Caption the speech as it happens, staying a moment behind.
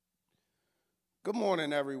Good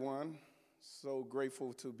morning, everyone. So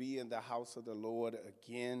grateful to be in the house of the Lord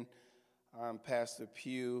again. I'm Pastor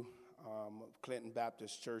Pugh of Clinton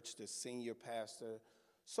Baptist Church, the senior pastor.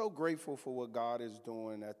 So grateful for what God is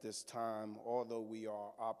doing at this time, although we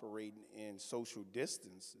are operating in social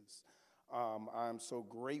distances. I'm so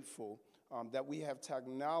grateful that we have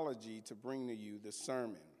technology to bring to you the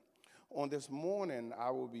sermon. On this morning, I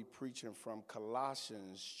will be preaching from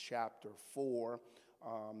Colossians chapter 4.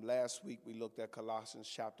 Last week we looked at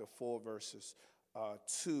Colossians chapter 4 verses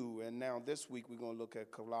 2, and now this week we're going to look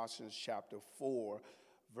at Colossians chapter 4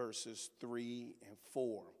 verses 3 and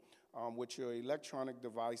 4. With your electronic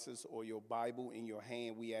devices or your Bible in your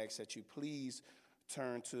hand, we ask that you please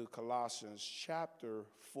turn to Colossians chapter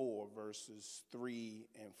 4 verses 3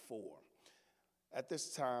 and 4. At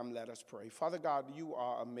this time, let us pray. Father God, you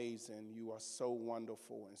are amazing. You are so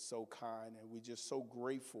wonderful and so kind, and we're just so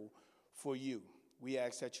grateful for you. We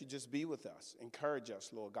ask that you just be with us, encourage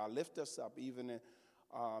us, Lord God. Lift us up even in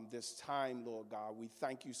this time, Lord God. We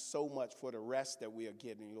thank you so much for the rest that we are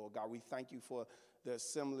getting, Lord God. We thank you for the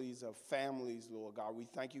assemblies of families, Lord God. We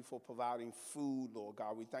thank you for providing food, Lord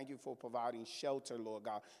God. We thank you for providing shelter, Lord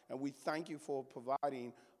God. And we thank you for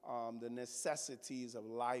providing the necessities of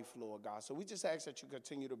life, Lord God. So we just ask that you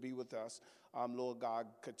continue to be with us, Lord God.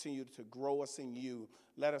 Continue to grow us in you.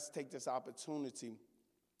 Let us take this opportunity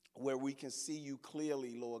where we can see you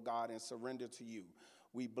clearly, Lord God, and surrender to you.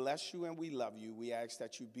 We bless you and we love you. We ask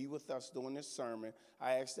that you be with us during this sermon.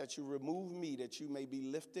 I ask that you remove me, that you may be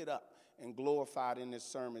lifted up and glorified in this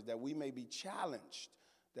sermon, that we may be challenged,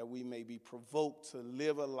 that we may be provoked to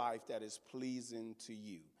live a life that is pleasing to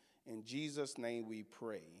you. In Jesus' name we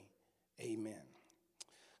pray. Amen.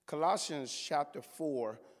 Colossians chapter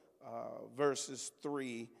 4, verses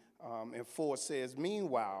 3 and 4 says,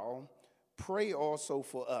 "Meanwhile, pray also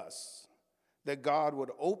for us, that God would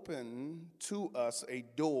open to us a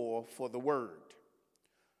door for the word,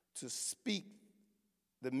 to speak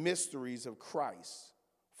the mysteries of Christ,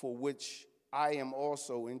 for which I am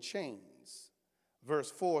also in chains." Verse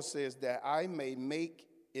 4 says, "That I may make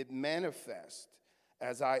it manifest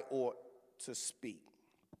as I ought to speak."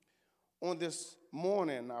 On this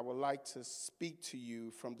morning, I would like to speak to you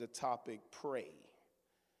from the topic pray.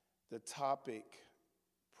 The topic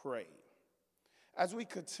pray. As we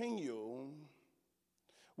continue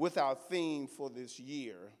with our theme for this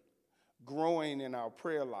year, growing in our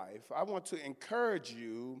prayer life, I want to encourage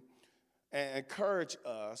you and encourage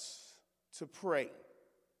us to pray.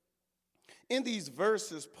 In these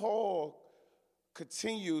verses, Paul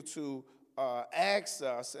continued to ask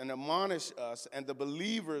us and admonish us and the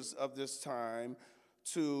believers of this time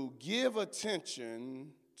to give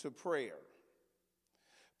attention to prayer.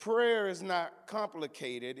 Prayer is not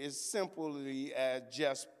complicated. It's simply as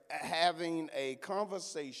just having a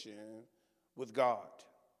conversation with God.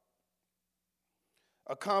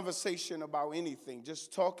 A conversation about anything,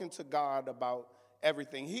 just talking to God about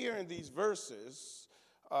everything. Here in these verses,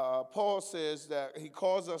 Paul says that he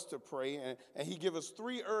calls us to pray, and he gives us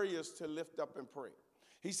 3 areas to lift up and pray.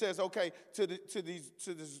 He says, okay, to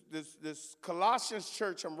this Colossians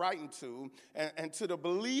church I'm writing to, and to the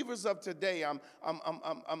believers of today, I'm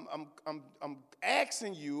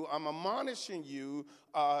asking you, I'm admonishing you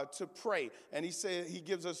to pray. And he said he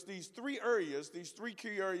gives us these 3 areas, these 3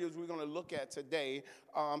 key areas we're going to look at today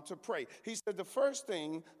to pray. He said the first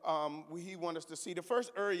thing he wants us to see, the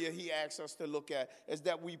first area he asks us to look at is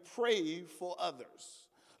that we pray for others.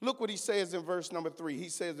 Look what he says in verse number 3. He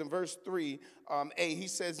says in verse 3, he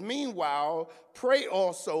says, "Meanwhile, pray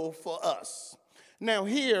also for us." Now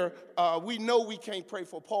here, we know we can't pray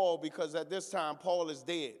for Paul because at this time, Paul is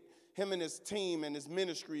dead. Him and his team and his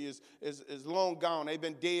ministry is long gone. They've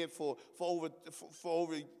been dead for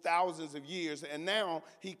over thousands of years. And now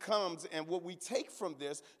he comes, and what we take from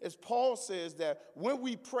this is Paul says that when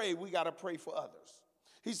we pray, we got to pray for others.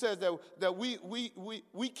 He says that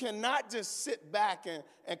we cannot just sit back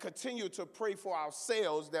and continue to pray for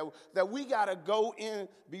ourselves, that we got to go in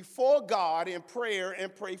before God in prayer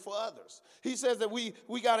and pray for others. He says that we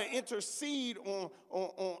got to intercede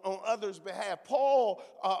on others' behalf. Paul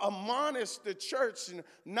admonished the church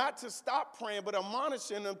not to stop praying, but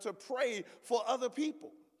admonishing them to pray for other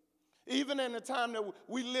people. Even in the time that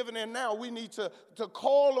we're living in now, we need to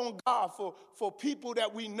call on God for people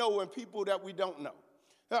that we know and people that we don't know.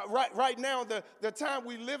 Right now, the time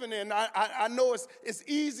we're living in, I know it's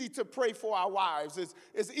easy to pray for our wives.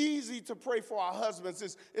 It's easy to pray for our husbands.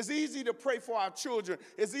 It's easy to pray for our children.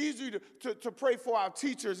 It's easy to pray for our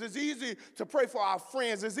teachers. It's easy to pray for our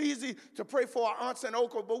friends. It's easy to pray for our aunts and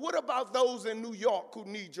uncles. But what about those in New York who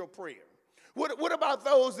need your prayer? What about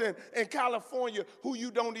those in California who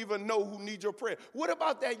you don't even know who need your prayer? What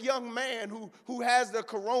about that young man who has the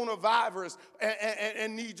coronavirus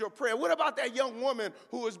and needs your prayer? What about that young woman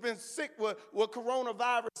who has been sick with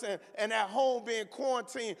coronavirus and at home being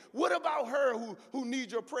quarantined? What about her who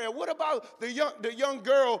needs your prayer? What about the young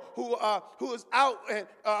girl who is out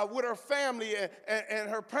with her family and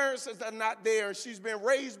her parents are not there and she's been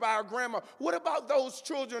raised by her grandma? What about those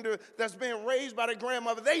children that's being raised by their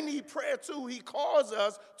grandmother? They need prayer too. He calls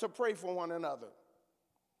us to pray for one another.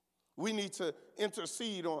 We need to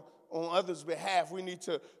intercede on others' behalf. We need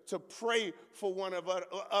to pray for one of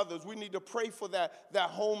others. We need to pray for that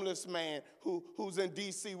homeless man who's in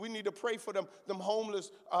D.C. We need to pray for them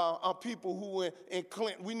homeless people who in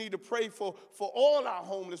Clinton. We need to pray for all our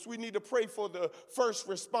homeless. We need to pray for the first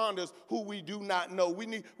responders who we do not know. We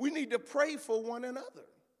need to pray for one another.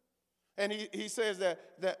 And he says that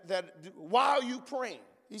while you praying,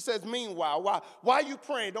 he says, meanwhile, while you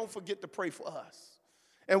praying, don't forget to pray for us.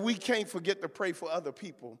 And we can't forget to pray for other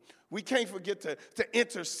people. We can't forget to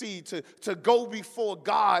intercede, to go before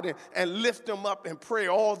God and lift them up in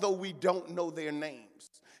prayer, although we don't know their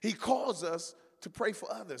names. He calls us to pray for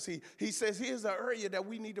others. He says, here's the area that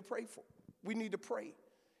we need to pray for. We need to pray.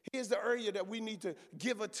 Here's the area that we need to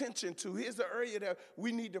give attention to. Here's the area that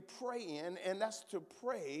we need to pray in, and that's to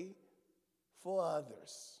pray for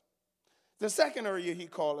others. The second area he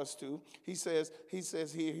called us to, he says,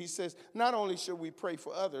 not only should we pray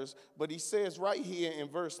for others, but he says right here in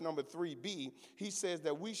verse number 3b, he says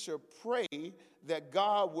that we should pray that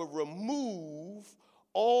God will remove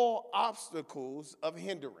all obstacles of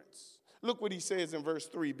hindrance. Look what he says in verse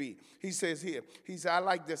 3b. He says here, I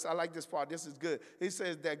like this part, this is good. He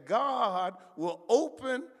says that God will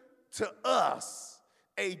open to us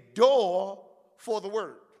a door for the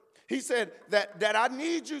word. He said that I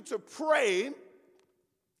need you to pray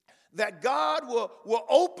that God will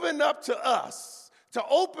open up to us, to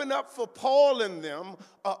open up for Paul and them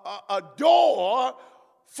a door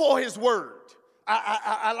for his word.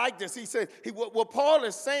 I like this. He said, what Paul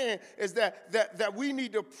is saying is that we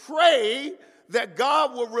need to pray that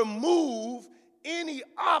God will remove any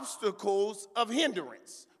obstacles of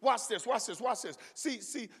hindrance. Watch this.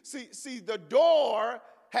 See, the door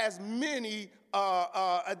has many,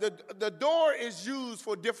 the door is used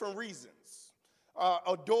for different reasons.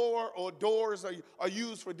 A door or doors are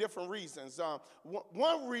used for different reasons.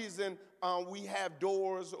 One reason we have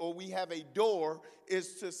doors or we have a door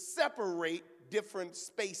is to separate different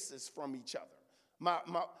spaces from each other.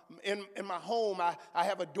 In my home, I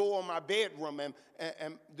have a door in my bedroom, and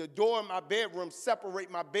the door in my bedroom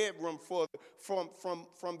separate my bedroom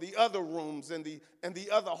from the other rooms and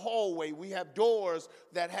the other hallway. We have doors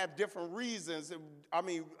that have different reasons.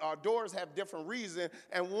 Doors have different reasons,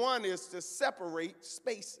 and one is to separate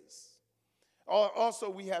spaces. Also,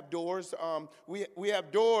 we have doors. We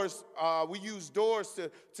have doors. We use doors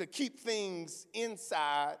to keep things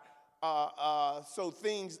inside. So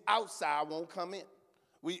things outside won't come in.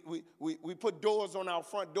 We put doors on our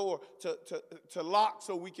front door to lock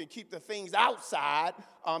so we can keep the things outside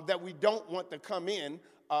that we don't want to come in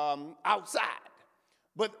outside.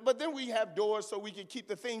 But then we have doors so we can keep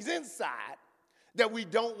the things inside that we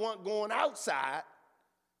don't want going outside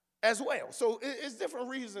as well. So it's different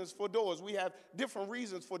reasons for doors. We have different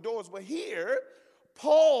reasons for doors. But here,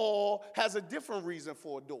 Paul has a different reason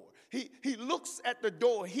for a door. He looks at the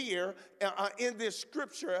door here in this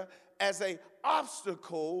scripture as an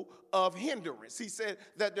obstacle of hindrance. He said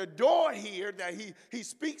that the door here that he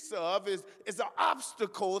speaks of is an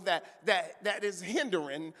obstacle that is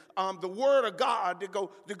hindering the word of God to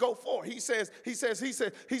go forth. He says,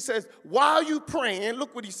 while you praying,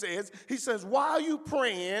 look what he says. He says, while you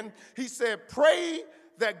praying, he said, pray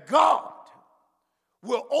that God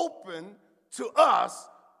will open to us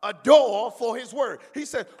a door for his word. He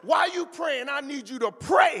said, while you praying, I need you to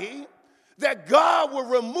pray that God will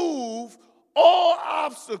remove all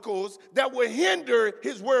obstacles that will hinder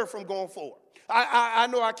his word from going forward. I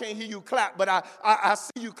know I can't hear you clap, but I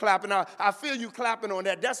see you clapping. I feel you clapping on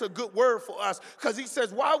that. That's a good word for us, because he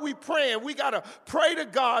says while we praying, we got to pray to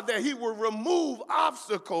God that he will remove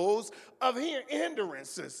obstacles of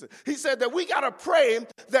hindrances. He said that we got to pray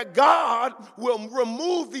that God will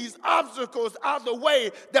remove these obstacles out of the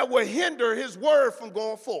way that will hinder his word from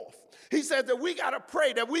going forth. He said that we got to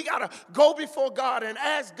pray, that we got to go before God and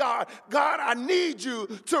ask God, I need you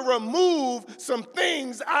to remove some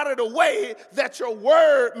things out of the way that your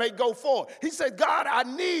word may go forth. He said, God, I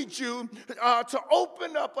need you to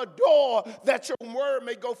open up a door that your word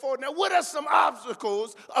may go forward. Now, what are some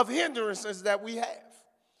obstacles of hindrances that we have?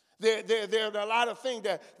 There are a lot of things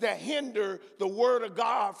that hinder the word of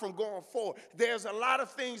God from going forward. There's a lot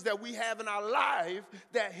of things that we have in our life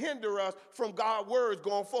that hinder us from God's words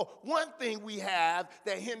going forward. One thing we have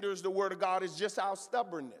that hinders the word of God is just our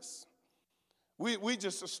stubbornness. We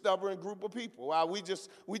just a stubborn group of people. We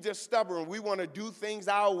just stubborn. We want to do things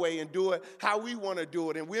our way and do it how we want to do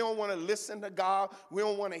it. And we don't want to listen to God. We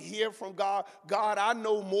don't want to hear from God. God, I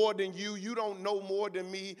know more than you. You don't know more than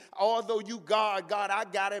me. Although you God, I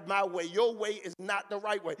got it my way. Your way is not the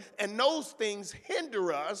right way. And those things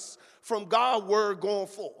hinder us from God's word going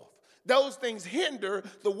forth. Those things hinder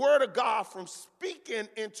the word of God from speaking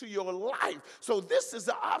into your life. So this is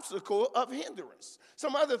the obstacle of hindrance.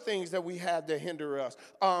 Some other things that we have that hinder us.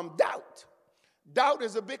 Doubt. Doubt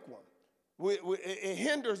is a big one. It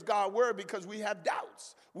hinders God's word because we have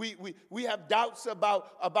doubts. We have doubts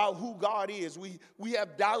about who God is. We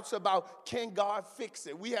have doubts about, can God fix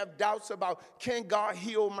it? We have doubts about, can God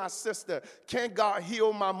heal my sister? Can God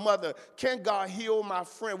heal my mother? Can God heal my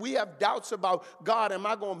friend? We have doubts about, God, am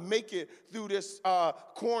I going to make it through this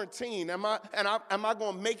quarantine? Am I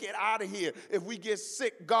going to make it out of here? If we get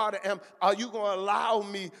sick, God, are you going to allow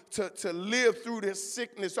me to live through this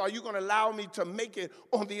sickness? Are you going to allow me to make it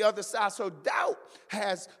on the other side? So doubt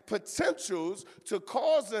has potentials to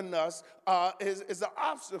causing us is an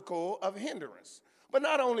obstacle of hindrance. But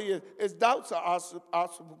not only is doubts an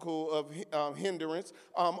obstacle of hindrance,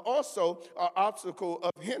 also an obstacle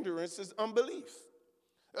of hindrance is unbelief.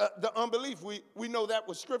 The unbelief, we know that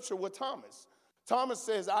with Scripture with Thomas. Thomas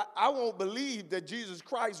says, I won't believe that Jesus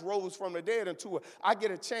Christ rose from the dead until I get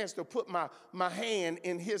a chance to put my hand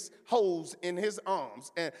in his holes in his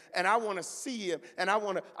arms. And I want to see him, and I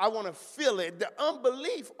want to feel it. The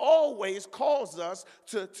unbelief always causes us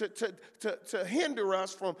to hinder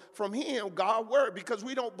us from hearing God's word because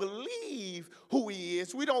we don't believe who he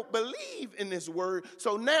is. We don't believe in his word.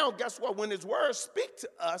 So now, guess what? When his word speaks to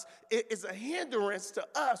us, it is a hindrance to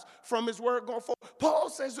us from his word going forward. Paul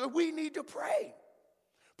says that we need to pray.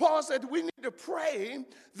 Paul said we need to pray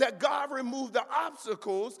that God remove the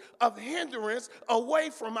obstacles of hindrance away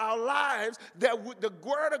from our lives, that the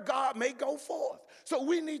word of God may go forth. So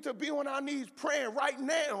we need to be on our knees praying. Right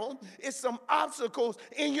now, it's some obstacles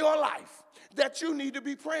in your life that you need to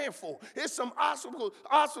be praying for. It's some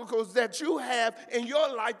obstacles that you have in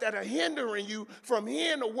your life that are hindering you from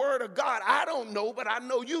hearing the word of God. I don't know, but I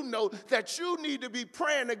know you know that you need to be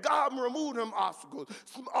praying that God remove them obstacles.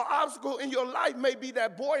 An obstacle in your life may be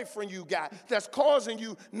that boyfriend you got that's causing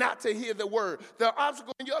you not to hear the word. The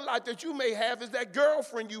obstacle in your life that you may have is that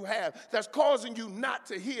girlfriend you have that's causing you not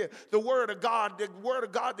to hear the word of God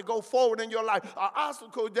to go forward in your life. An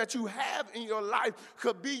obstacle that you have in your life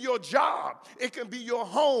could be your job. It can be your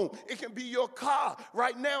home. It can be your car.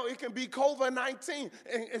 Right now, it can be COVID-19.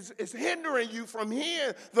 It's hindering you from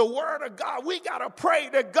hearing the word of God. We got to pray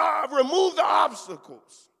that God remove the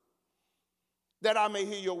obstacles that I may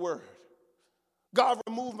hear your word. God,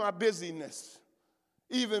 remove my busyness,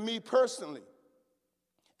 even me personally.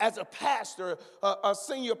 As a pastor, a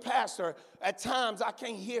senior pastor, at times I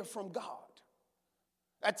can't hear from God.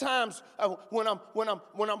 At times when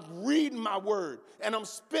I'm reading my word and I'm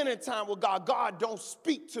spending time with God, God don't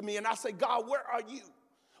speak to me, and I say, God, where are you?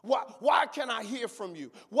 Why can't I hear from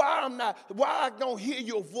you? Why I don't hear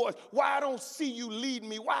your voice? Why I don't see you lead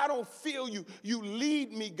me? Why I don't feel you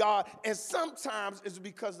lead me, God? And sometimes it's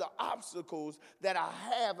because the obstacles that I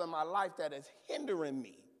have in my life that is hindering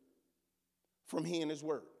me from hearing his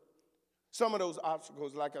word. Some of those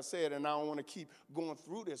obstacles, like I said, and I don't want to keep going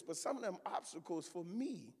through this, but some of them obstacles for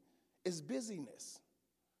me is busyness.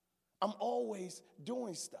 I'm always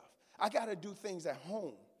doing stuff. I got to do things at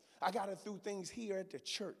home. I got to do things here at the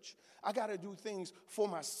church. I got to do things for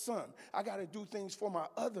my son. I got to do things for my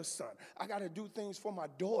other son. I got to do things for my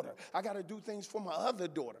daughter. I got to do things for my other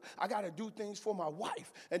daughter. I got to do things for my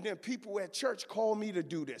wife. And then people at church call me to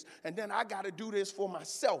do this. And then I got to do this for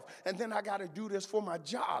myself. And then I got to do this for my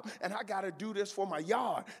job. And I got to do this for my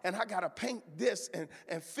yard. And I got to paint this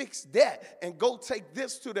and fix that and go take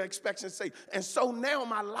this to the inspection site. And so now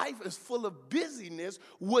my life is full of busyness,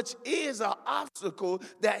 which is an obstacle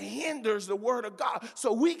that hinders the word of God.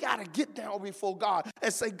 So we got to get down before God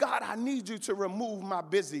and say, God, I need you to remove my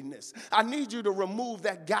busyness. I need you to remove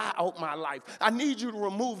that guy out my life. I need you to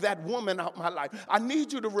remove that woman out my life. I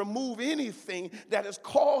need you to remove anything that is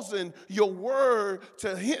causing your word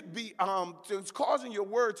to causing your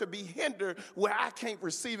word to be hindered where I can't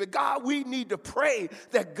receive it. God, we need to pray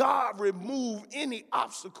that God remove any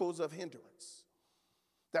obstacles of hindrance.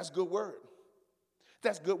 That's good word.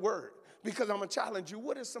 That's good word. Because I'm going to challenge you.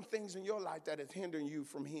 What are some things in your life that is hindering you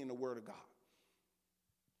from hearing the word of God?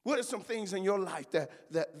 What are some things in your life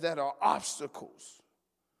that are obstacles,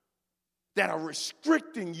 that are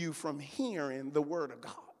restricting you from hearing the word of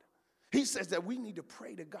God? He says that we need to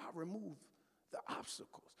pray that God remove the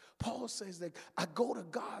obstacles. Paul says that I go to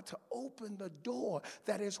God to open the door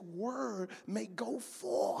that his word may go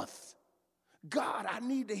forth. God, I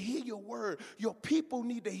need to hear your word. Your people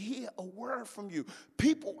need to hear a word from you.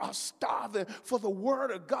 People are starving for the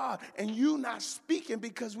word of God, and you not speaking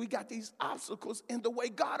because we got these obstacles in the way.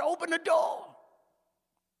 God, open the door.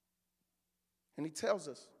 And he tells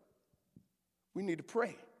us we need to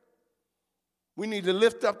pray. We need to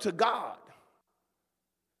lift up to God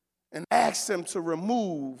and ask him to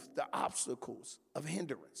remove the obstacles of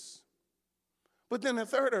hindrance. But then the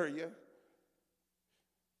third area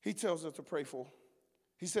he tells us to pray for.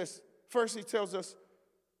 He says, first he tells us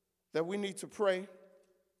that we need to pray.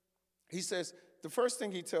 He says, the first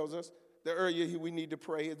thing he tells us, the area we need to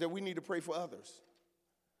pray, is that we need to pray for others.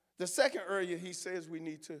 The second area he says we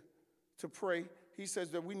need to pray, he says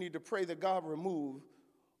that we need to pray that God remove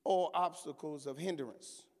all obstacles of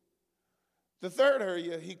hindrance. The third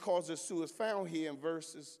area he calls us to is found here in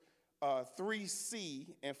verses 3c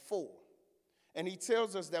and 4. And he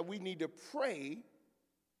tells us that we need to pray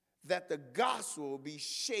that the gospel be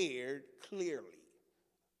shared clearly.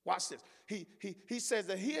 Watch this. He says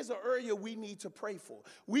that here's an area we need to pray for.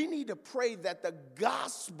 We need to pray that the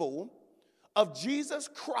gospel of Jesus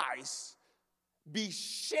Christ be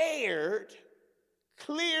shared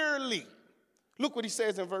clearly. Look what he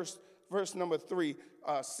says in verse number 3,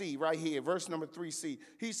 C, right here, verse number 3C.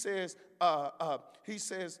 He says,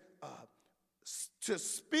 to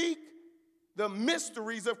speak the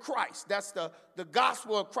mysteries of Christ. That's the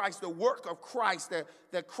gospel of Christ, the work of Christ,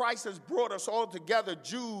 that Christ has brought us all together,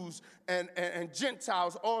 Jews and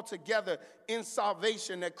Gentiles all together in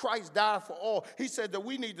salvation, that Christ died for all. He said that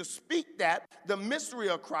we need to speak that, the mystery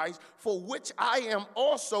of Christ, for which I am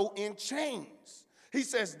also in chains. He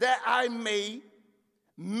says that I may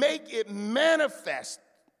make it manifest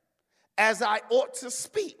as I ought to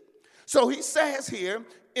speak. So he says here,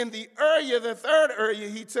 in the third area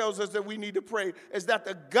he tells us that we need to pray is that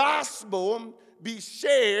the gospel be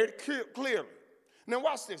shared clearly. Now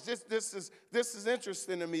watch this. This is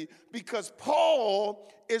interesting to me because Paul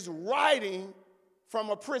is writing from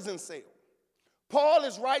a prison cell. Paul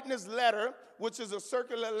is writing this letter, which is a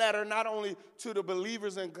circular letter not only to the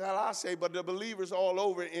believers in Colossae, but the believers all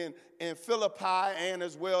over in Philippi and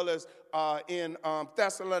as well as in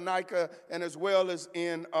Thessalonica and as well as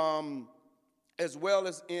in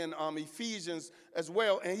Ephesians as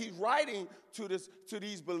well. And he's writing to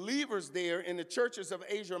these believers there in the churches of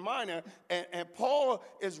Asia Minor, and Paul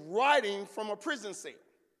is writing from a prison cell.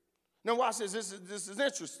 Now watch this. This is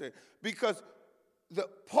interesting because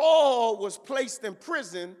Paul was placed in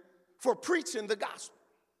prison for preaching the gospel.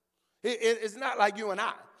 It's not like you and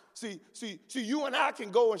I. See, you and I can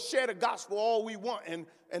go and share the gospel all we want, and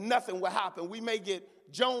nothing will happen. We may get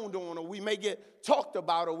joned on, or we may get talked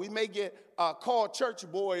about, or we may get called church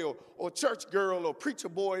boy or church girl or preacher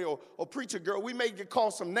boy or preacher girl. We may get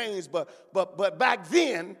called some names, but back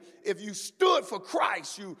then, if you stood for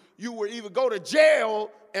Christ, you would either go to jail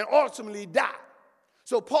and ultimately die.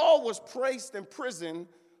 So Paul was placed in prison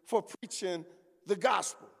for preaching the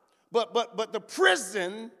gospel. But the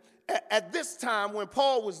prison at this time when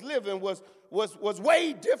Paul was living was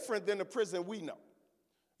way different than the prison we know.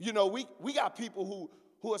 You know, we got people who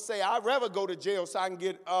will say, I'd rather go to jail so I can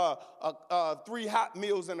get 3 hot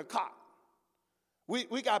meals in a cot.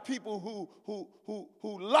 We got people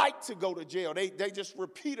who like to go to jail. They just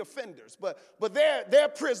repeat offenders. But their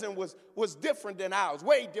prison was different than ours,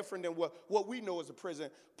 way different than what we know as a prison.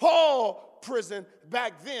 Paul's prison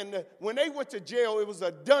back then, when they went to jail, it was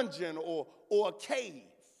a dungeon or a cave.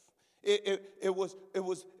 It was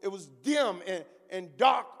dim and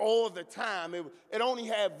dark all the time. It only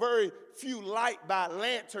had very few light by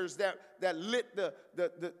lanterns that lit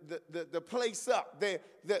the place up.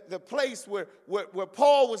 The place where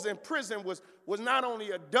Paul was in prison was not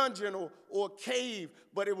only a dungeon or a cave,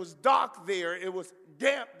 but it was dark there. It was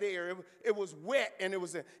damp there. It was wet, and it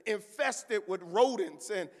was infested with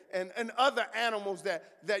rodents and other animals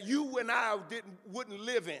that you and I wouldn't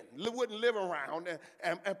live around.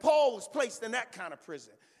 And Paul was placed in that kind of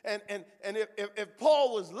prison. And if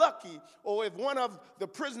Paul was lucky, or if one of the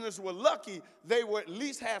prisoners were lucky, they would at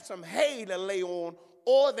least have some hay to lay on,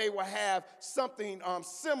 or they would have something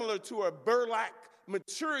similar to a burlap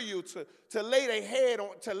material to lay their head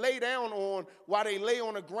on, to lay down on while they lay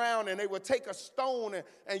on the ground, and they would take a stone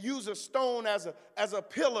and use a stone as a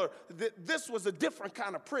pillar. This was a different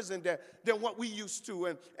kind of prison than what we used to,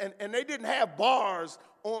 and they didn't have bars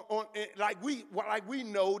on like we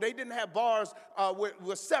know. They didn't have bars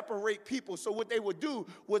would separate people. So what they would do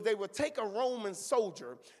was they would take a Roman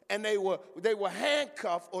soldier and they would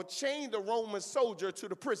handcuff or chain the Roman soldier to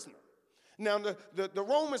the prisoner. Now, the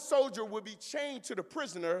Roman soldier would be chained to the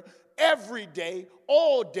prisoner every day,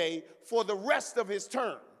 all day, for the rest of his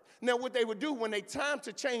term. Now, what they would do when they time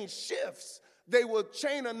to change shifts, they would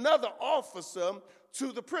chain another officer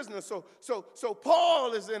to the prisoner. So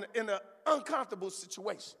Paul is in an uncomfortable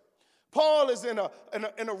situation. Paul is in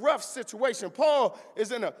a rough situation. Paul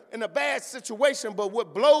is in a bad situation. But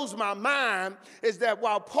what blows my mind is that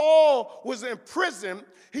while Paul was in prison,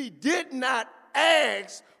 he did not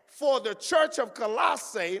ask for the church of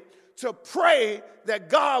Colossae to pray that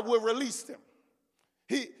God would release them.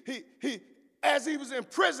 As he was in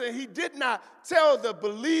prison, he did not tell the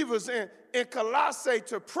believers in Colossae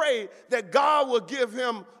to pray that God would give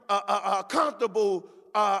him comfortable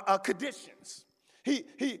conditions. He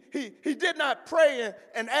did not pray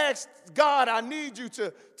and ask God, I need you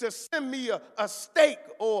to send me a steak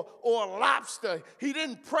or a lobster. He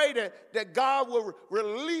didn't pray that God will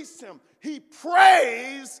release him. He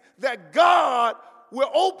prays that God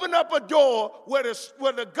will open up a door where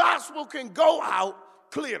the gospel can go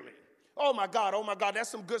out clearly. Oh my God,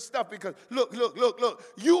 that's some good stuff, because look.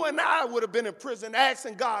 You and I would have been in prison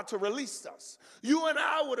asking God to release us. You and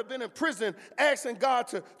I would have been in prison asking God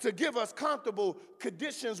to give us comfortable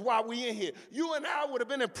conditions while we in here. You and I would have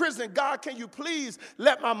been in prison. God, can you please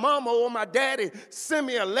let my mama or my daddy send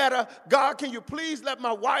me a letter? God, can you please let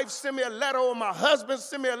my wife send me a letter, or my husband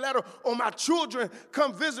send me a letter, or my children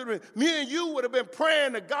come visit me? Me and you would have been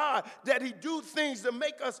praying to God that he do things to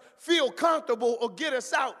make us feel comfortable or get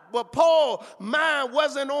us out. But Paul's mind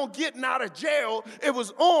wasn't on getting out of jail. It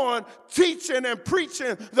was on teaching and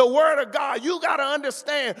preaching the word of God. You got to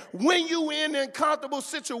understand, when you in uncomfortable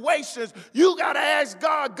situations, you got to ask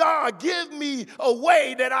God, give me a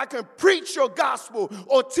way that I can preach your gospel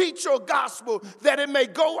or teach your gospel that it may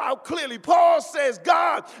go out clearly. Paul says,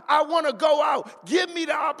 God, I want to go out. Give me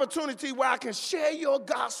the opportunity where I can share your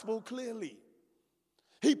gospel clearly.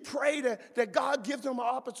 He prayed that God gives him an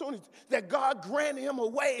opportunity, that God grant him a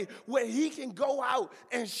way where he can go out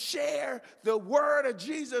and share the word of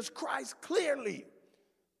Jesus Christ clearly.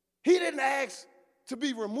 He didn't ask to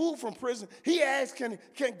be removed from prison. He asked, can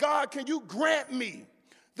you grant me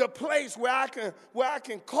the place where I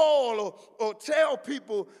can call or tell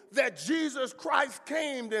people that Jesus Christ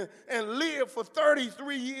came and lived for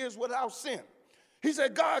 33 years without sin? He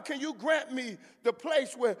said, God, can you grant me the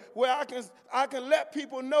place where I can let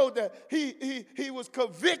people know that he was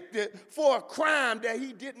convicted for a crime that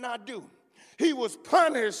he did not do. He was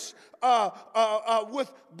punished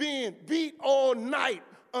with being beat all night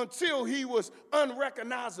until he was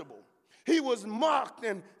unrecognizable. He was mocked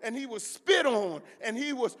and he was spit on, and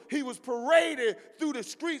he was paraded through the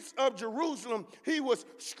streets of Jerusalem. He was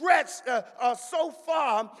stretched so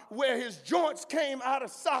far where his joints came out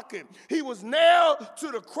of socket. He was nailed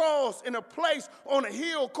to the cross in a place on a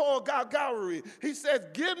hill called Golgotha. He says,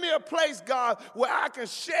 give me a place, God, where I can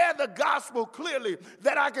share the gospel clearly,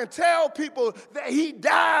 that I can tell people that he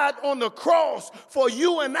died on the cross for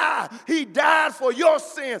you and I. He died for your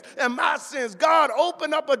sins and my sins. God,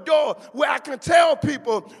 open up a door where I can tell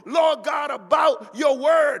people, Lord God, about your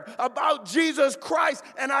word, about Jesus Christ,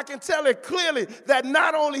 and I can tell it clearly that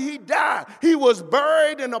not only he died, he was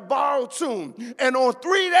buried in a borrowed tomb, and on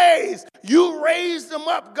 3 days you raised him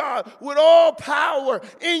up, God, with all power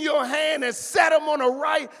in your hand, and set him on the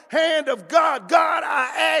right hand of God. God,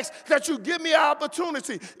 I ask that you give me an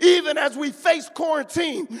opportunity, even as we face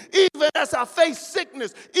quarantine, even as I face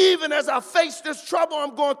sickness, even as I face this trouble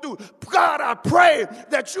I'm going through. God, I pray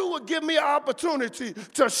that you would give me an opportunity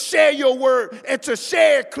to share your word and to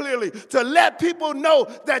share it clearly, to let people know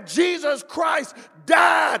that Jesus Christ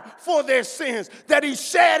died for their sins, that he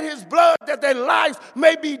shed his blood that their lives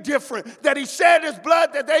may be different, that he shed his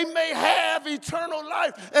blood that they may have eternal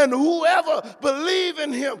life, and whoever believes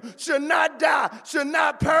in him should not die, should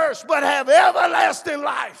not perish, but have everlasting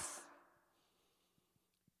life.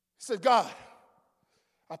 He said, God,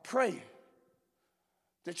 I pray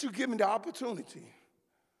that you give me the opportunity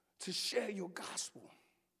to share your gospel,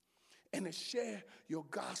 and to share your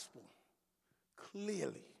gospel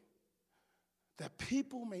clearly, that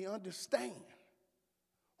people may understand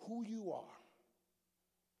who you are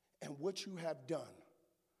and what you have done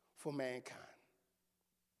for mankind.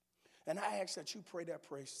 And I ask that you pray that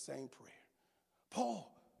prayer, same prayer.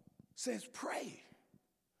 Paul says pray.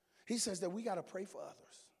 He says that we got to pray for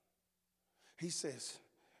others. He says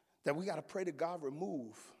that we got to pray that God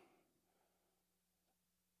remove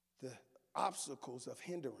the obstacles of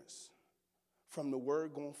hindrance from the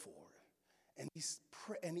word going forward. And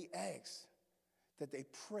he asks that they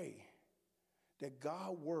pray that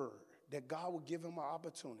God will give him an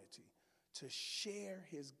opportunity to share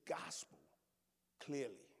his gospel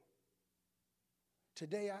clearly.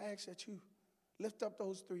 Today I ask that you lift up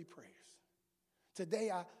those 3 prayers.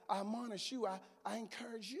 Today I admonish you, I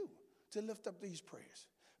encourage you to lift up these prayers.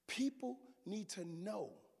 People need to know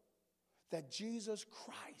that Jesus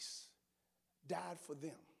Christ died for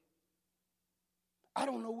them. I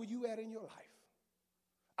don't know where you at in your life.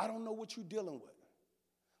 I don't know what you're dealing with.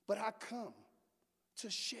 But I come to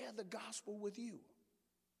share the gospel with you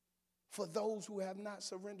for those who have not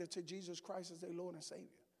surrendered to Jesus Christ as their Lord and Savior.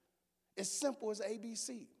 It's simple as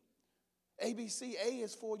ABC. ABC, A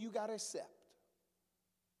is for you got to accept.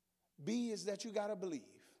 B is that you got to believe.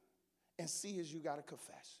 And C is you got to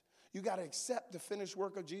confess. You got to accept the finished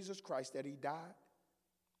work of Jesus Christ, that he died,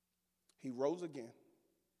 he rose again,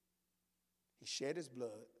 he shed his blood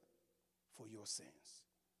for your sins.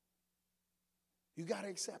 You got to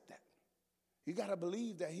accept that. You got to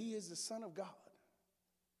believe that he is the Son of God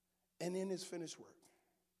and in his finished work.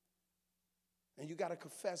 And you got to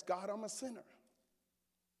confess, God, I'm a sinner.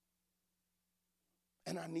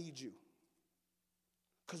 And I need you.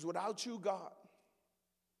 Because without you, God,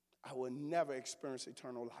 I will never experience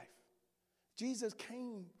eternal life. Jesus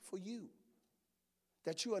came for you,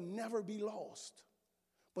 that you will never be lost.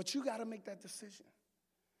 But you got to make that decision.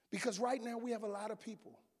 Because right now we have a lot of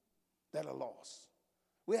people that are lost.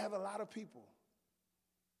 We have a lot of people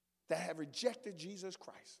that have rejected Jesus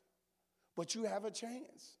Christ. But you have a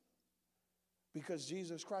chance. Because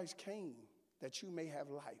Jesus Christ came that you may have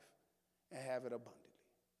life and have it abundantly.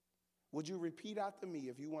 Would you repeat after me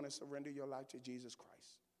if you want to surrender your life to Jesus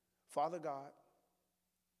Christ? Father God,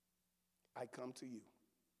 I come to you.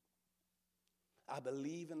 I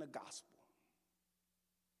believe in the gospel,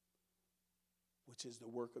 which is the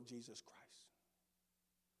work of Jesus Christ,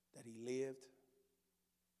 that he lived,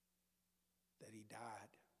 that he died,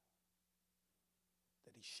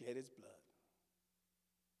 that he shed his blood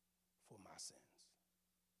for my sins.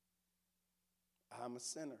 I'm a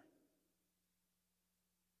sinner,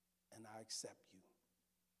 and I accept you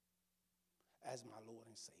as my Lord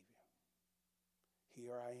and Savior.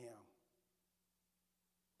 Here I am.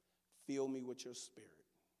 Fill me with your spirit.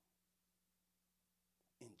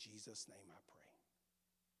 In Jesus' name I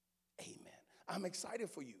pray. Amen. I'm excited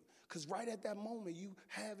for you because right at that moment you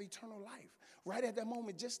have eternal life. Right at that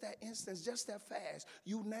moment, just that instance, just that fast,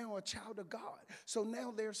 you now are a child of God. So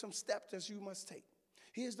now there are some steps that you must take.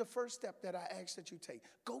 Here's the first step that I ask that you take.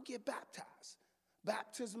 Go get baptized.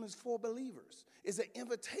 Baptism is for believers. It's an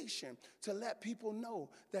invitation to let people know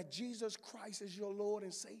that Jesus Christ is your Lord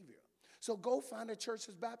and Savior. So go find a church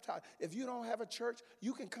that's baptized. If you don't have a church,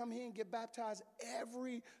 you can come here and get baptized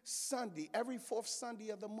every Sunday, every 4th Sunday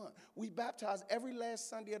of the month. We baptize every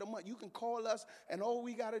last Sunday of the month. You can call us, and all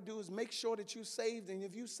we got to do is make sure that you're saved. And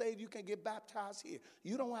if you're saved, you can get baptized here.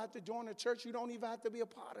 You don't have to join the church. You don't even have to be a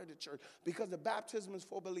part of the church because the baptism is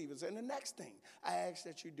for believers. And the next thing I ask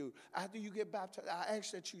that you do, after you get baptized, I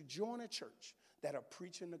ask that you join a church that are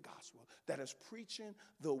preaching the gospel, that is preaching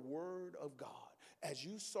the word of God. As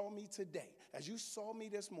you saw me today, as you saw me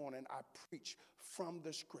this morning, I preach from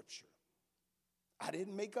the scripture. I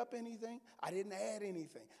didn't make up anything. I didn't add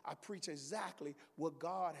anything. I preach exactly what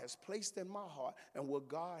God has placed in my heart and what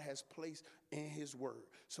God has placed in his word.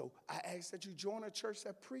 So I ask that you join a church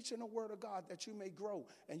that preaching the word of God, that you may grow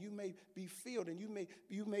and you may be filled and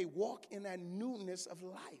you may walk in that newness of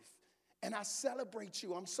life. And I celebrate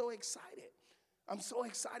you. I'm so excited. I'm so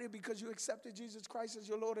excited because you accepted Jesus Christ as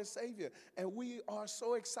your Lord and Savior. And we are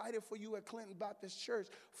so excited for you at Clinton Baptist Church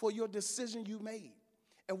for your decision you made.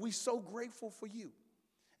 And we're so grateful for you.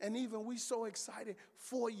 And even we so excited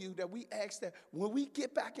for you that we ask that when we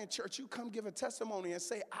get back in church, you come give a testimony and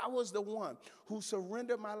say, I was the one who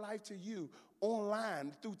surrendered my life to you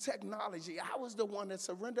online through technology. I was the one that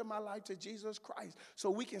surrendered my life to Jesus Christ so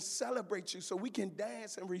we can celebrate you, so we can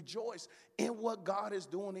dance and rejoice in what God is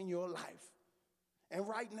doing in your life. And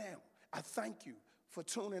right now, I thank you for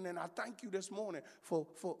tuning in. I thank you this morning for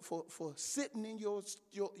sitting in your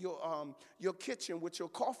kitchen with your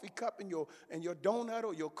coffee cup and your donut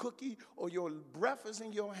or your cookie or your breakfast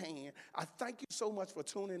in your hand. I thank you so much for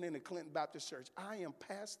tuning in to Clinton Baptist Church. I am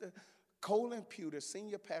Pastor Colin Pewter,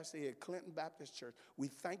 Senior Pastor here at Clinton Baptist Church. We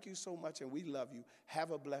thank you so much and we love you.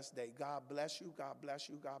 Have a blessed day. God bless you. God bless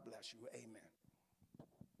you. God bless you. Amen.